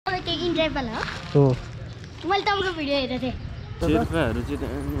InDrive वाला हो मैले तपाईँको भिडियो हेरेको थिएँ शेर्पाहरू चाहिँ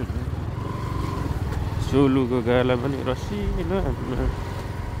सोलुको गाला पनि रसिलो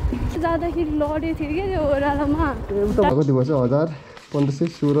जाँदाखेरि लडेको थियो क्या त्यो ओह्रालोमा कति वर्ष 1500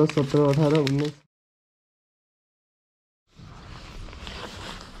 16 17 18 19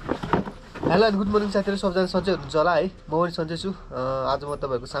 हेलो गुड मर्निङ साथीहरू सबजना सन्चै हुनुहुन्छ होला है म पनि सन्चै छु आज म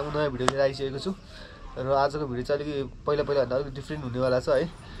तपाईँहरूको सामु नयाँ भिडियो लिएर आइसकेको छु र आजको भिडियो चाहिँ अलिकति पहिला भन्दा अलिकति डिफ्रेन्ट हुनेवाला छ है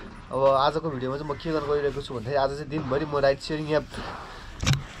अब आजको भिडियोमा चाहिँ म के गर्न गइरहेको छु भन्दाखेरि आज चाहिँ दिनभरि म राइड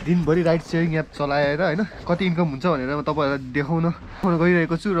सेयरिङ एप चलाएर होइन कति इन्कम हुन्छ भनेर म तपाईँहरूलाई देखाउन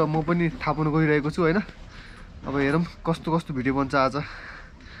गइरहेको छु र म पनि थाहा पाउन गइरहेको छु होइन अब हेरौँ कस्तो कस्तो भिडियो बन्छ आज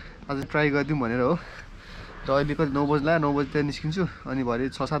ट्राई गरिदिउँ भनेर हो र अहिले कति 9 बज्ला 9 बजीतिर निस्किन्छु अनि भरे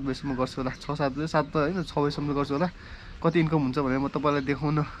 6-7 बजीसम्म गर्छु होला 6-7 त होइन 6 बजीसम्म गर्छु होला कति इन्कम हुन्छ भनेर म तपाईँलाई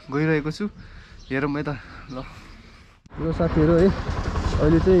देखाउन गइरहेको छु हेरौँ है त ल साथीहरू है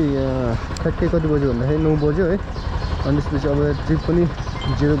अहिले चाहिँ ठ्याक्कै कति बज्यो भन्दाखेरि 9 बज्यो है अनि त्यसपछि अब ट्रिप पनि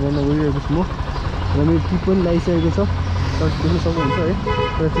जेरो गर्न गइरहेको छु म र मेरो ट्रिप पनि लगाइसकेको छ देख्न सक्नुहुन्छ है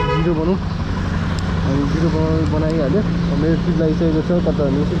र ट्रिप जिरो बनाउँ अनि जिरो बनाइहाल्यो मेरो ट्रिप लगाइसकेको छ कता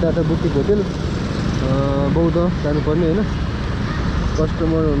भने डाटा बुकिङ होटेल बौद्ध जानुपर्ने होइन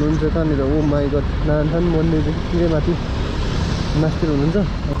कस्टमर हुनुहुन्छ कहाँनिर ओ माई गड नारायण मन्दिरदेखि तिरै माथि मास्तिर हुनुहुन्छ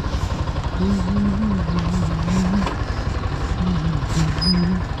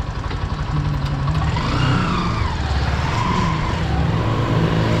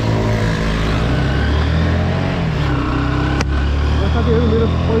साथीहरू मेरो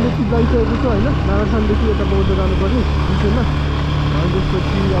पहिलो ट्रिप लगाइसकेको छु होइन नारायणदेखि यता बौद्ध जानुपर्ने विषयमा अनि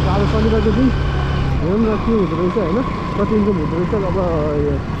त्यसपछि अब आज शनिबारको दिन हेरौँ न के हुँदो रहेछ होइन कति इन्कम हुँदो रहेछ अब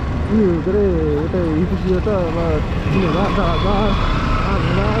उयो के अरे यता युट्युबतिर त अब 3000 4000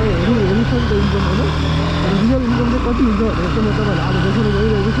 हेरिन्छ नि त इन्कम होइन रियल इन्कम चाहिँ कति हुन्छ भनेर चाहिँ म तपाईँहरूलाई आज देखाउन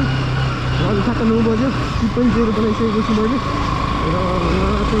गइरहेको छु र अहिले ठ्याक्क 9 बज्यो ट्रिप पनि जेरो बनाइसकेको छु मैले र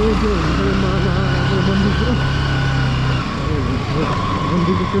चाहिँ के हुन्छ मन्दिरतिर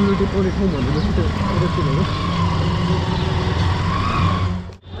मन्दिरको सेलरोटी पाउने ठाउँ भनेपछि त्यो रेस्टुरेन्ट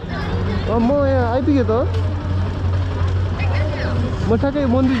हो म यहाँ आइपुगेँ त म ठ्याक्कै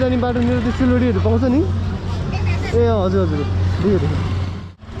मन्दिर जाने बाटोनिर त्यो सेलरोटीहरू पाउँछ नि ए हजुर हजुर देखेँ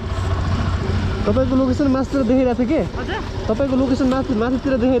तपाईँको लोकेसन माथितिर देखाइरहेको थियो के तपाईँको लोकेसन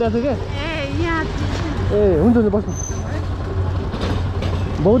माथितिर देखाइरहेको थियो क्या ए हुन्छ हुन्छ बस्नु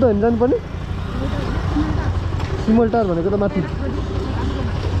बौद्ध होइन जानुपर्ने सिमलटार भनेको त माथि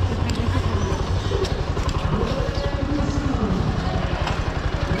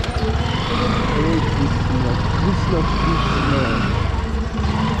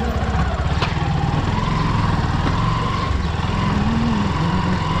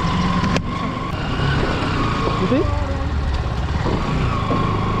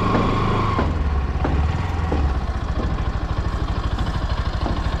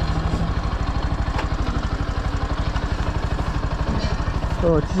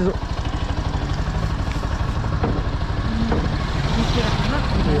चिसो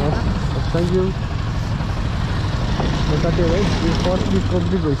थ्याङ्क यू साथीहरू है यो फर्स्ट ट्रिप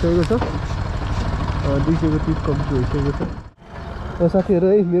कम्प्लिट भइसकेको छ 200 को ट्रिप कम्प्लिट भइसकेको छ र साथीहरू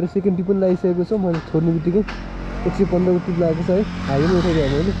है मेरो सेकेन्ड ट्रिप पनि लगाइसकेको छ मैले छोड्ने बित्तिकै 115 को ट्रिप लागेको छ है हाइवेमा उठाइदियो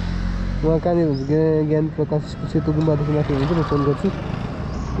मैले उहाँ कहाँनिर हुन्छ ज्ञान प्रकाश सेतो गुम्बादेखि माथि हुन्छ म फोन गर्छु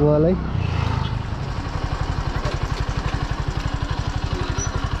उहाँलाई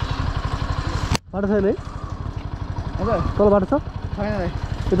बाटो छैन है हजुर तल बाटो छ छैन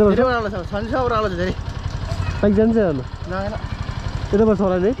बाइक जान्छ हेर्नु यताबाट छ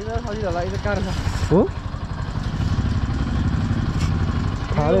होला नि हो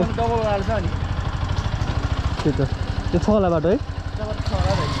त्यही त त्यो छ होला बाटो है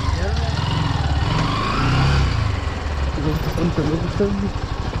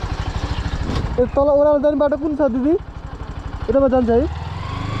तल ओह्रालो जाने बाटो कुन छ दिदी यताबाट जान्छ है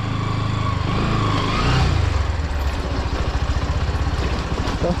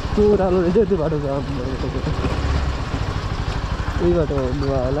कस्तो राम्रो रहेछ त्यो बाटो यही बाटो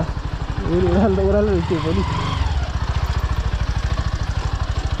भन्नुभयो होला ओह्रालो रहेछ त्यो पनि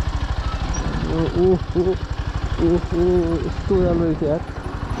ओहो यस्तो राम्रो रहेछ यार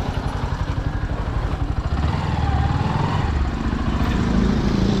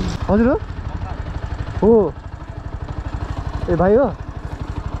हजुर हो ए भाइ हो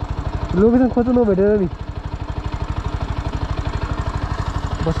लोकेसन खोज्नु नभेटेर नि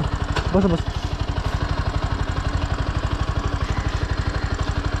बस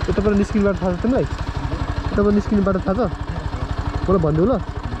यताबाट निस्किने बाटो थाहा छ तिमीलाई यताबाट निस्किने बाटो थाहा छ मलाई भनिदेऊ ल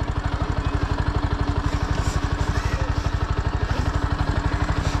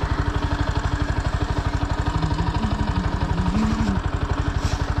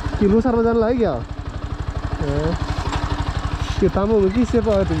के लोसारमा जानु लाग्यो क्या के तामाङ हो कि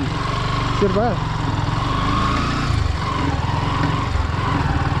शेर्पा हो तिमी शेर्पा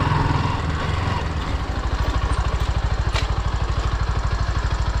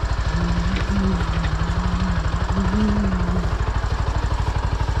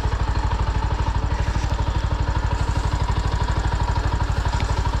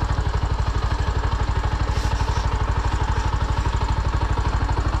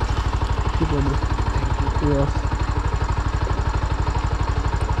Yes.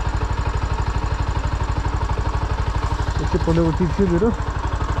 यसो पढ्नुको टिप थियो मेरो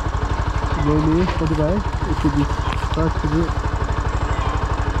मैले कति पाएँ 120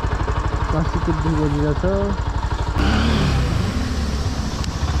 प्लास्टिकको बिल गरिरहेको छ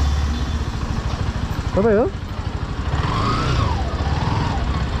तपाईँ हो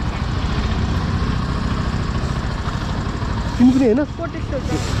चिनकुने होइन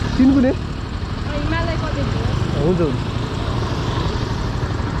चिनकुने हुन्छ हुन्छ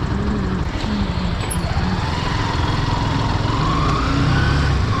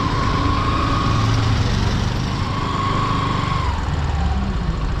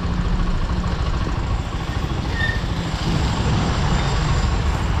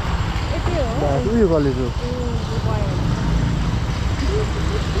उयो कलेज हो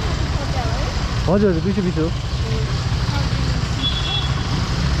हजुर हजुर पछि पछि हो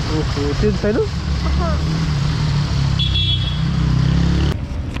ओहो त्यो छैन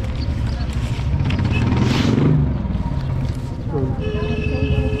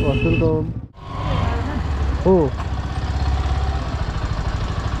हो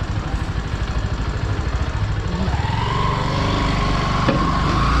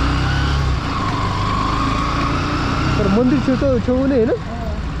तर मन्दिर छेउ नै होइन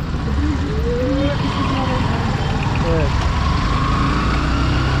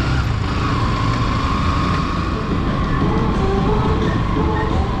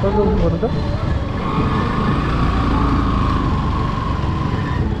भन्नु त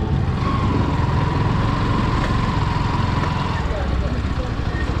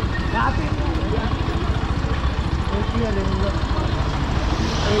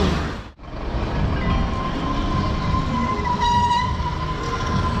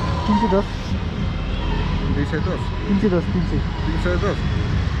Pinche dos. Dice dos. Pinche dos, pinche. Dice dos.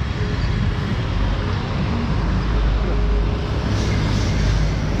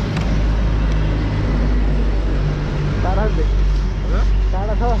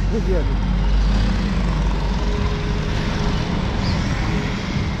 टाढा छ बुझिहाल्नु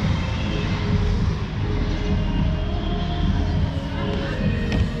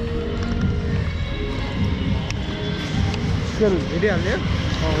हिँडिहाल्ने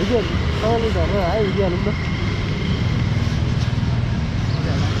हिँडिहाल्नु तपाईँले घरमा आयो हिँडिहाल्नु न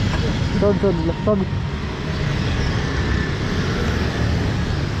चल्नु ल चल्नु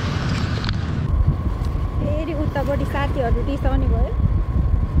फेरि उतापट्टि साथीहरू रिसाउने भयो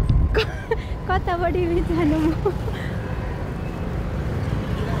कतापट्टि जानु म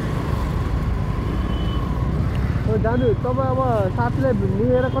जानु तपाईँ अब साथीलाई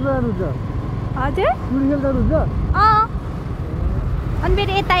लिएर कता जानुहुन्छ हजुर टुर खेल जानुहुन्छ अनि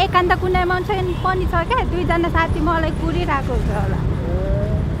फेरि यता एकान्त कुनामा पनि छ क्या दुईजना साथी मलाई कुरिरहेको हुन्छ होला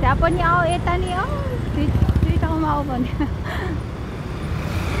त्यहाँ पनि आऊ यता नि आऊ दुई ठाउँमा आऊ भने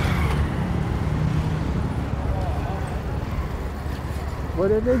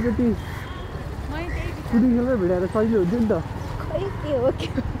मैले एकैचोटि टुर खेलमै भिडाएर सजिलो हुन्थ्यो नि त खै के हो के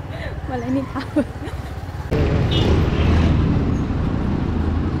मलाई नि थाहा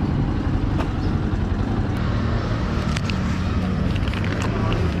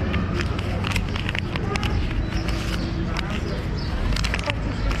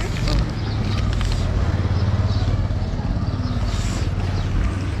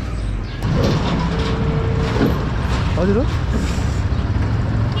हजुर हो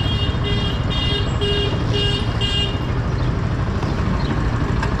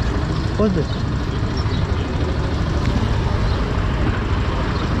कस्तो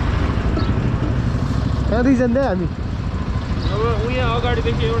कहाँदेखि जाँदै हामी अब उहाँ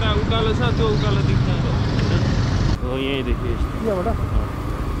अगाडिदेखि एउटा उकालो छ त्यो उकालो देख्छ हो यहीँदेखि यहाँबाट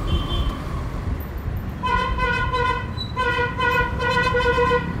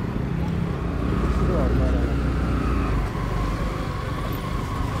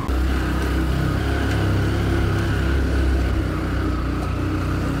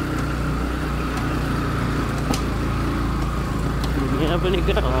यहाँ पनि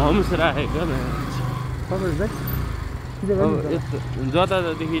होम्स राखेको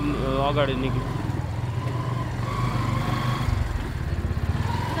जतादेखि अगाडि निक्ल्यो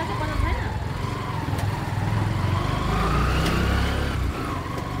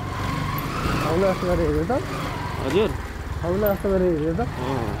हाउला जस्तो गरेर हेऱ्यो त हजुर हाउला जस्तो गरेर हेऱ्यो त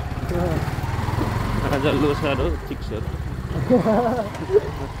आज लोसार हो चिक्सहरू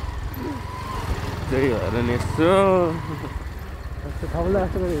त्यही भएर नि यसो हाउला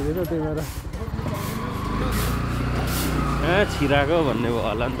जस्तो गरेर हेऱ्यो त त्यही भएर छिराको भन्ने भयो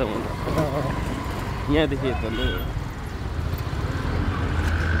होला नि त म यहाँदेखि यता नै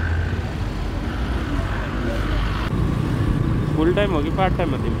फुल टाइम हो कि पार्ट टाइम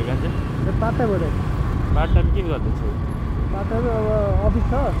हो तिम्रो काम चाहिँ पार्ट टाइम हो पार्ट टाइम के गर्दैछौ पार्ट टाइम अब अफिस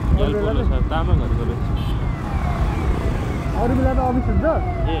छ तामाङहरूको रहेछ अरू बेला त अफिस हुन्छ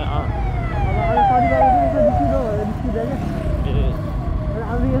ए अब अहिले शनिबार चाहिँ यसो निस्किनु भनेर निस्किँदैन क्या ए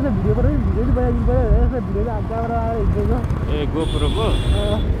आज यसो भिडियो पनि बनाइदिनु पऱ्यो यसो भिडियो चाहिँ क्यामेरा आएर हिँडेको ए गोप्रोको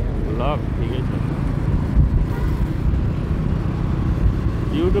भ्लग ठिकै छ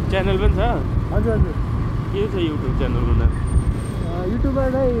युट्युब च्यानल पनि छ हजुर हजुर के छ युट्युब च्यानलको नाम युट्युबमा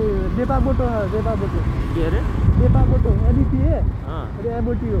चाहिँ नेपा मोटो नेपा मोटो के अरे नेपा मोटो एनइपिए अनि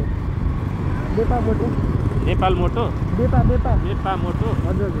एमओटी हो नेपा मोटो नेपाल मोटो नेपा नेपा नेपा मोटो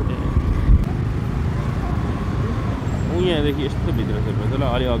हजुर हजुर यहाँदेखि यस्तो भित्र छ ल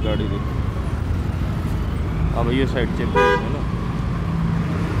अलि अगाडिदेखि अब यो साइड चाहिँ होइन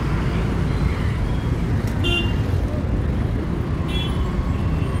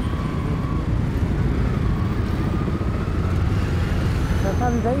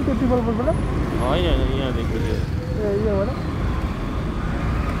साथी चाहिँ त्यो टिबल बोलबाट होइन यहाँदेखि यो हो र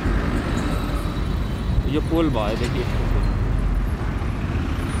यो पोल भएदेखि यस्तो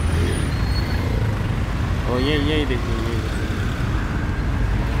हो यहीँदेखि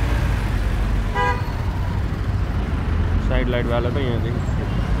साइड लाइटवाला त यहाँदेखि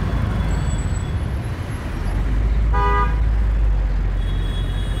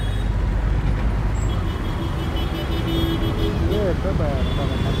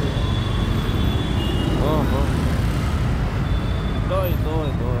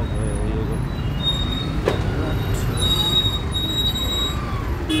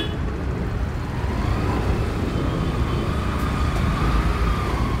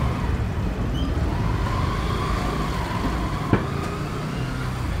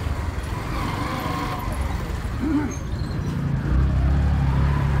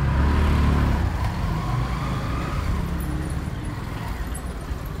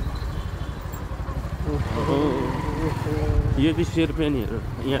यो चाहिँ शेर्पेनीहरू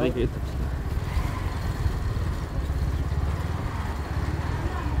यहाँदेखि यता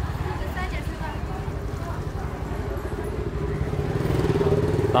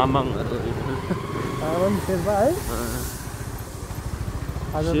तामाङहरू शेर्पा है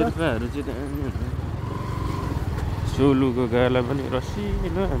शेर्पाहरू चाहिँ दामी सोलुको गाला पनि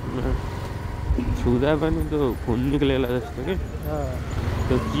रसिलो छुँदा पनि त्यो खुन निक्लेला जस्तो कि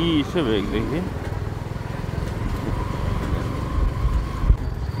त्यो चिसो भेक्दैछ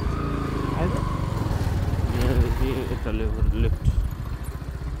यता लेफ्ट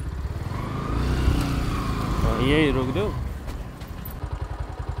यहीँ रोकिदेऊ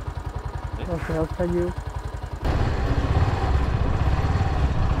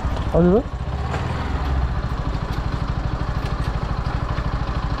हजुर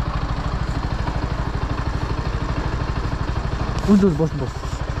हुन्छ बस्नु बस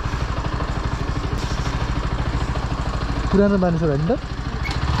पुरानो मानिसहरू होइन त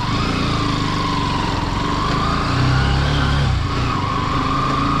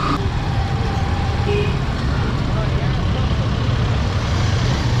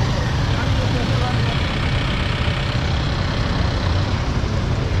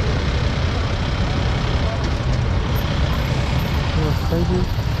Thank you.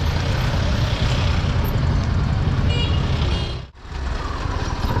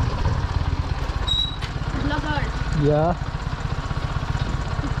 Yeah.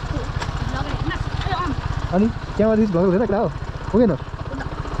 अनि क्यामेरा युज भएको हुँदैन केटा हो हुँदैन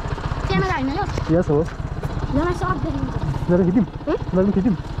क्यामेरा हैन यो यस हो यहाँ सब देखिन्छ मेरो खिच्यौँ मेरो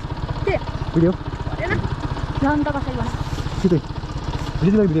खिच्यौँ के भिडियो हैन जान त कसै गर्न छिटै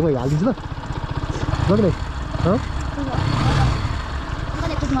भिडियो भिडियो म हालिदिन्छु ल गर्नु ह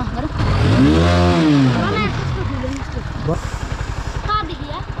मैले कुद्न गरौ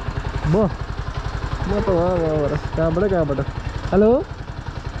म त वहाँ कहाँबाट हेलो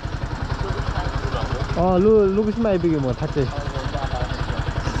लोकेसनमा आइपुगेँ म ठ्याक्कै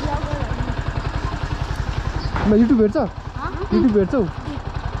म युट्युब हेर्छ युट्युब हेर्छौ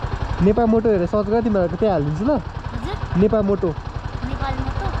नेपा मोटो हेरेर सर्च गर तिमीहरूको त्यहाँ हालिदिन्छु ल नेपा मोटो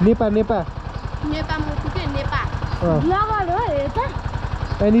नेपा नेपा नेपा मोटो के नेपा ब्लगर हो हे त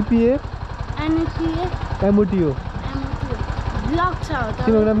एनइपिए एनइपिए एमओटी हो ब्लग छ त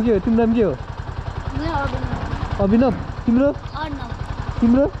तिम्रो नाम के हो अभिनव तिम्रो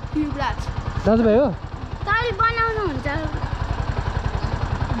तिम्रो दाजुभाइ हो तैँले बनाउनुहुन्छ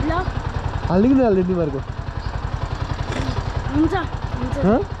ब्लग हाल्ने कि नहाल्ने तिमीहरूको हुन्छ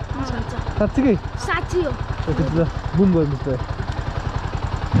साँच्चीकै साँच्ची हो बुम गर्नुहोस् त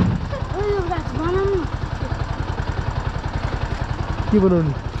बनाउनु के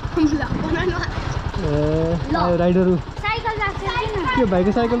बनाउने राइडरहरू साइकल राख्छ के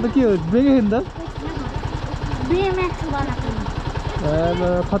भाइको साइकल त के हो ब्रेकै नि त BMX बनाएको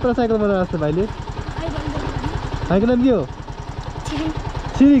खतरा साइकल बनाएको जस्तो भाइले भाइको नाम के हो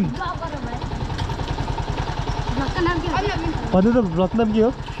छिरिङ भन्नु त भ्लग नाम के हो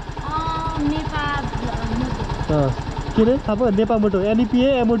के अरे थाहा भयो नेपाल मोटो NEPA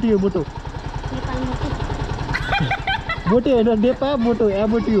MOTO मोटो मोटे होइन नेपा मोटो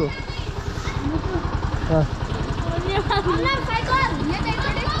MOTO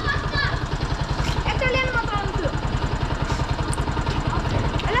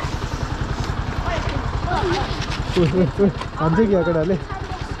हान्छ कि केटाहरूले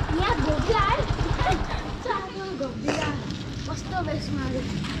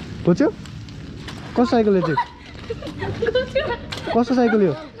खोज्यो कस्तो साइकल हो चाहिँ कस्तो साइकल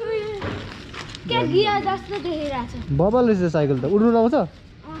हो बबाल रहेछ साइकल त उड्नु आउँछ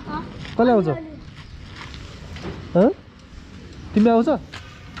कसले आउँछ तिमी आउँछ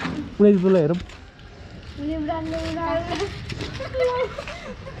उडाइदिँदै हेरौँ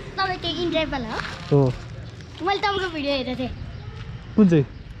तपाईँ इन्ड्राइभ वाला हो मैले तपाईँको भिडियो हेरेको थिएँ कुन चाहिँ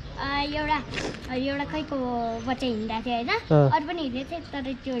एउटा खैको बच्चा हिँड्दा थियो होइन अरू पनि हिँडेको थियो तर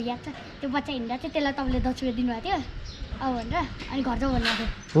त्यो याद छ त्यो बच्चा हिँड्दा थियो त्यसलाई तपाईँले 10 रुपियाँ दिनुभएको थियो अब भनेर अनि घर जाउँ भन्नुभएको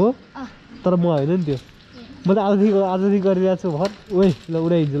थियो हो तर म होइन नि त्यो म त आजदेखि गरिरहेको छु भर ओइ ल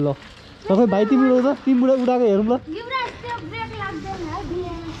उडाइदिन्छु ल खै भाइ तिमी उडाउँछ तिमी उडाएको हेरौँ ल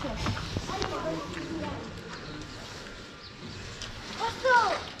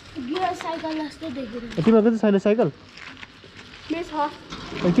तिमीहरूको चाहिँ छैन साइकल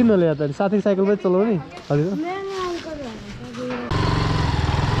किन नल्याए त साथीको साइकल पनि चलाउने हजुर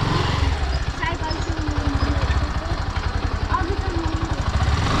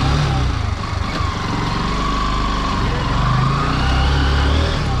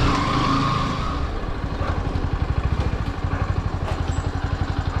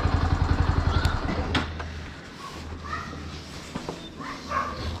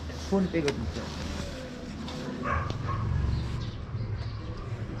फोन पे गरिदिन्छ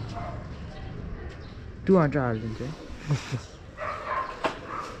 200 हालिदिन्छ है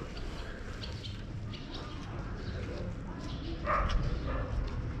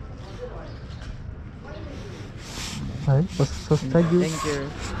थ्याङ्क यू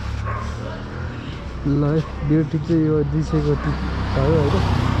ल मेरो टिप चाहिँ यो 200 को टिप भयो होइन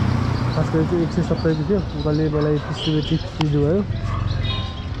खास गरी चाहिँ 170 थियो उनीहरूले मलाई 30 रुपियाँ टिप दिनुभयो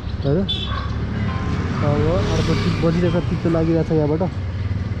होइन अब अर्को टिप बजिरहेको टिप त लागिरहेको छ यहाँबाट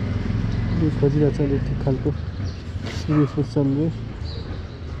खोजिरहेको छ अहिले ठिक खालको सिरियस क्वेसनले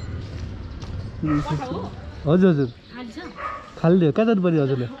हजुर हजुर खालिदियो कहाँ जानु पर्यो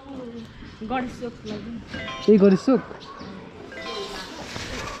हजुरले ए गणेशचोक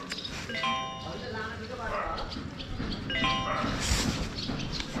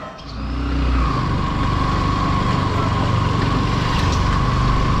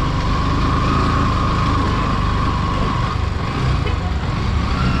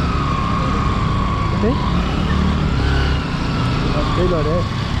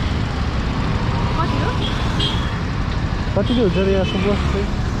कति हुन्छ र यहाँ सब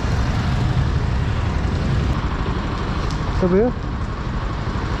सबै हो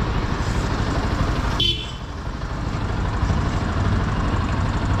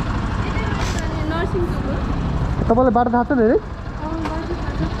तपाईँलाई बाटो थाहा छ नि अरे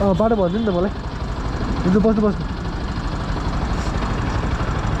बाटो भन्छु नि त मलाई हुन्छ बस्नु बस्नु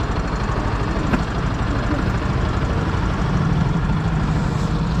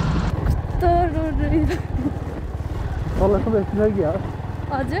तल सबै यस्तो छ क्या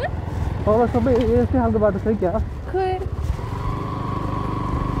हजुर तल सबै यस्तै खालको बाटो छ क्या खै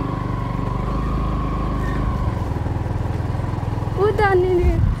उता नि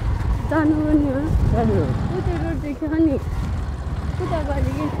जानु पनि हो कहाँनिर उता रोड देख्यो नि उता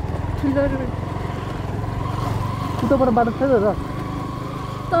गऱ्यो कि ठुलो रोड उताबाट बाटो छैन र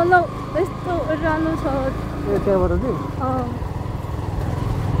तल यस्तो ओह्रालो छ ए त्यहाँबाट चाहिँ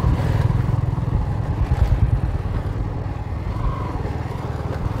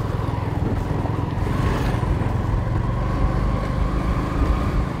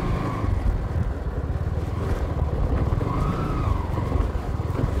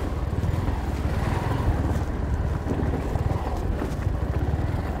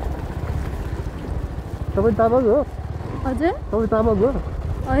तपाईँ तामाङ हो? हजुर तपाईँ तामाङ हो?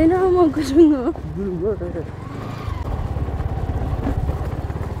 होइन म गुरुङ हो गुरुङ हो?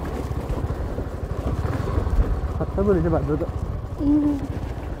 खत्तम रहेछ भान्डो त।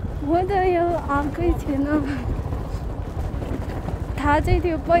 म त यो आएकै थिएन थाहा चाहिँ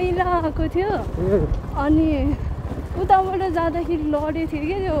थियो पहिला आएको थियो अनि उताबाट जाँदाखेरि लडेको थियो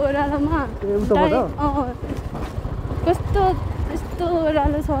कि त्यो ओह्रालोमा कस्तो यस्तो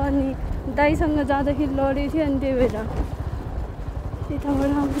ओह्रालो छ अनि दाइसँग जाँदाखेरि लडेको थियो अनि त्यही भएर यताबाट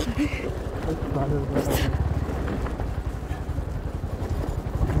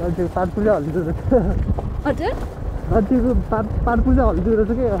मान्छेको पाठ पूजा हल्लिँदो रहेछ। हजुर मान्छेको पाठ पूजा हल्लिँदो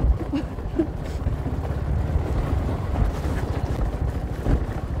रहेछ क्या।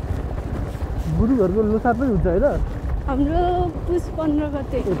 गुरुङहरूको लोसार पनि हुन्छ होइन? हाम्रो पुस 15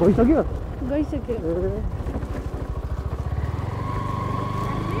 गते भइसक्यो? गइसक्यो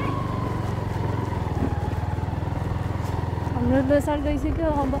हाम्रो लोसार गइसक्यो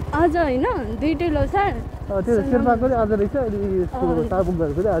अब आज होइन दुइटै लोसार त्यो शेर्पाको नि आज रहेछ अनि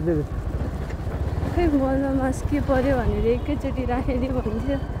ताबुङहरूको नि आज रहेछ। खै मलमास के पऱ्यो भनेर एकैचोटि राखेर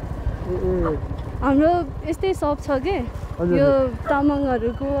भन्थ्यो। हाम्रो यस्तै सप छ कि यो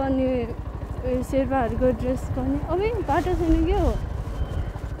तामाङहरूको अनि शेर्पाहरूको ड्रेस गर्ने अब बाटो छैन के हो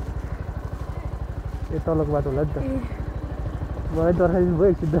ए तलको बाटो होला नि त। मलाई दर्खाइदिनु भयो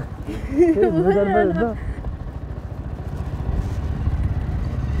एकछिन त।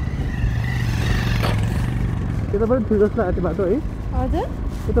 यता पनि थियो जस्तो आँटे बाटो है? हजुर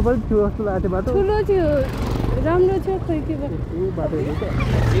यता पनि थियो जस्तो आँटे बाटो? ठुलो थियो राम्रो थियो खै के ए बाटो हेर्नु त।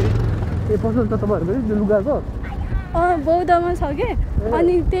 ए पसल छ तपाईँहरूको नि लुगाको? बौद्धमा छ कि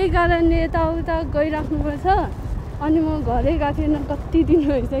अनि त्यही कारणले यताउता गइराख्नुपर्छ अनि म घरै गएको थिएन कति दिन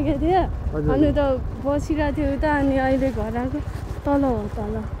भइसकेको थियो अनि त बसिरहेको थियो उता अनि अहिले घर आएको तल हो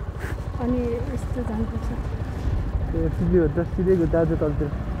तल अनि यस्तो जानुपर्छ। ए सिधै हो त सिधै जान्छ तलतिर?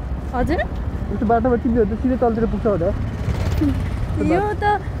 हजुर यस्तो बाटोमा चिन्ने हो त सिधै तलतिर पुग्छ होला? यो त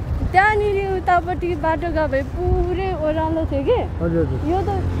त्यहाँनिर उतापट्टि बाटो गयो भए पुरै ओह्रालो थियो कि हजुर यो त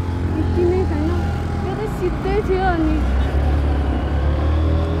यति नै छैन यो त सिधै थियो अनि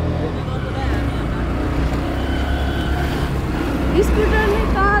स्कुटरले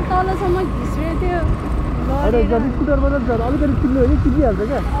कहाँ तलसम्म घिच्रेको थियो स्कुटरमा त अलिकति चिन्नु हो कि चिनिहाल्छ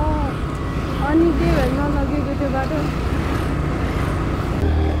क्या। अनि त्यही भएर नलगेको त्यो बाटो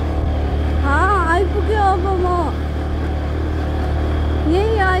आइपुग्यो अब म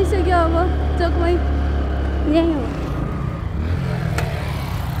यहीँ आइसक्यो अब चोकमै यहीँ हो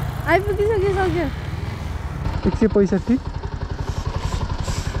आइपुगिसक्यो 165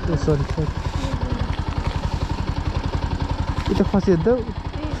 सरी यता फस्यो नि त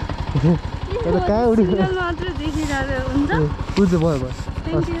कहाँ उड्यो मात्र देखिरहेको हुन्छ बुझ्यो भयो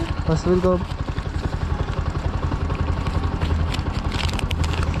हस् वेलकम।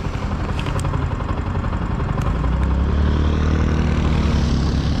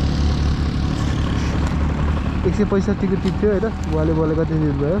 पैसा टिकट टिप्थ्यो होइन उहाँले मलाई कति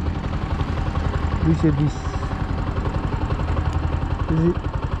दिनुभयो 220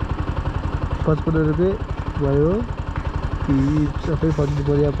 55 रुपियाँ भयो कि सबै फर्किनु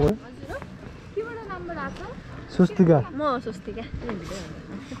पर्यो पर्यो। स्वस्तिका म स्वस्तिका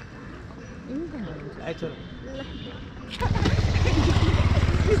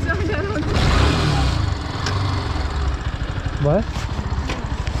भयो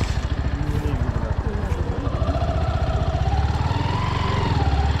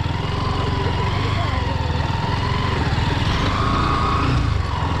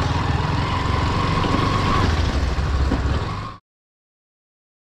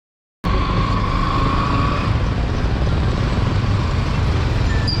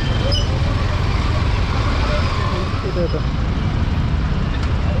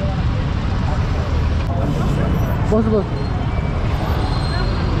बस बस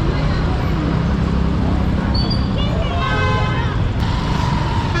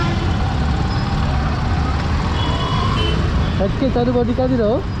ठ्याक्कै जानुपर्ने कहाँतिर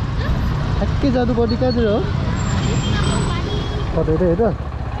हो ठ्याक्कै जानुपर्ने कहाँतिर हो यतै हेर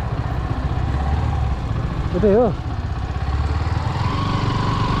यतै हो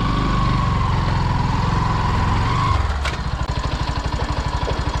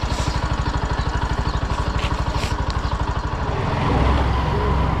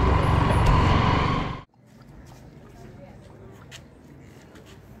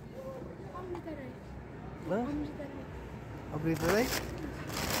अमृतलाई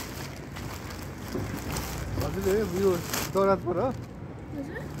हजुर यो दौराजपुर हो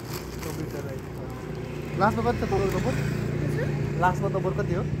अमृतलाई लास्टमा कति छ तपाईँको नम्बर लास्टमा नम्बर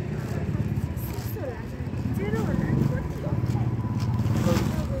कति हो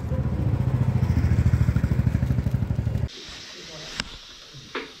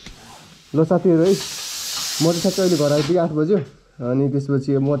ल साथीहरू है म चाहिँ ठ्याक्कै अहिले घर आइपुगेँ 8 बज्यो अनि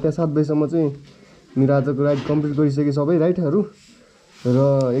त्यसपछि म त्यहाँ 7 बजीसम्म चाहिँ मेरो आजको राइड कम्प्लिट गरिसकेँ सबै राइडहरू र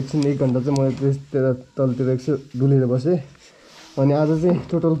एकछिन 1 घन्टा चाहिँ मैले त्यसतिर तलतिर एकछिन डुलेर बसेँ अनि आज चाहिँ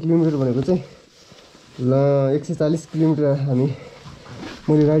टोटल किलोमिटर भनेको चाहिँ ल 140 किलोमिटर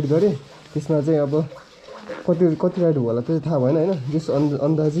मैले राइड गरेँ त्यसमा चाहिँ अब कति राइड भयो होला त्यो चाहिँ थाहा भएन होइन जस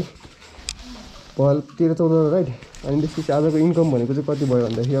अन्दाजी भयो 13-14 राइड अनि त्यसपछि आजको इन्कम भनेको चाहिँ कति भयो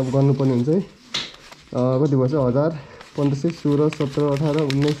भन्दाखेरि अब गर्नुपर्ने हुन्छ है कति भएछ 1000 1500 16 17 18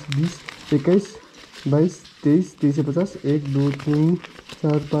 19 20 21 22 23 350 1 2 3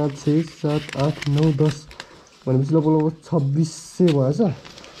 4 5 6 7 8 9 10 भनेपछि लगभग 2600 भएछ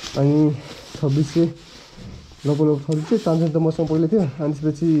अनि 2600 लगभग 2600 चान्सन त मसँग पहिला थियो अनि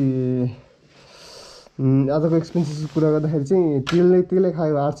त्यसपछि आजको एक्सपेन्सेस कुरा गर्दाखेरि चाहिँ तेलै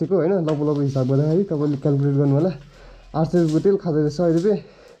खायो 800 को होइन लगभग हिसाब गर्दाखेरि तपाईँले क्यालकुलेट गर्नु होला 800 रुपियाँको तेल खाँदै 100 रुपियाँ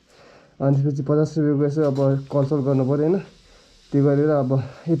अनि त्यसपछि 50 रुपियाँको यसो अब कलसल गर्नु पऱ्यो होइन त्यो गरेर अब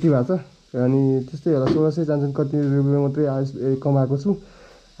यति भएको छ अनि त्यस्तै होला 1600 चान्सन कति रुपियाँ मात्रै कमाएको छु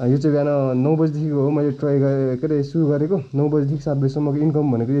यो चाहिँ बिहान 9 बजीदेखिको हो मैले ट्राई के अरे सुरु गरेको 9 बजीदेखि 7 बजीसम्मको इन्कम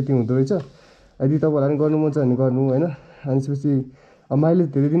भनेको यति हुँदो रहेछ यदि तपाईँहरूलाई पनि गर्नु मन छ भने गर्नु होइन अनि त्यसपछि अब माइलेज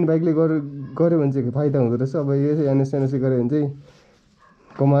धेरै दिन बाइकले गऱ्यो भने चाहिँ फाइदा हुँदो रहेछ अब यसो एनएसएनएससी गऱ्यो भने चाहिँ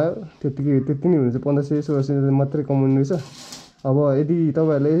कमायो त्यति नै हुन्छ 1500-1600 मात्रै कमाउनु रहेछ अब यदि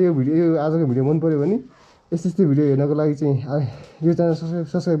तपाईँहरूलाई यो आजको भिडियो मन पऱ्यो भने यस्तै भिडियो हेर्नको लागि चाहिँ यो च्यानल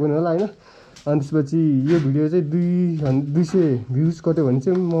सब्सक्राइब गर्नु होला होइन अनि त्यसपछि यो भिडियो चाहिँ 200 भ्युज कट्यो भने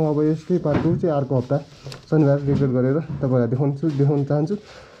चाहिँ म अब यस्तै पार्टको चाहिँ अर्को हप्ता शनिबार रेकर्ड गरेर तपाईँहरूलाई देखाउन चाहन्छु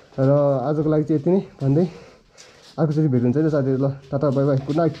र आजको लागि चाहिँ यति नै भन्दै अर्कोचोटि भेट हुन्छ नि साथीहरू ल tata bye by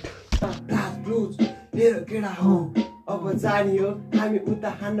good night मेरो केडा हो अब जानियो हामी उता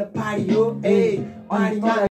हान्न पाडियो ए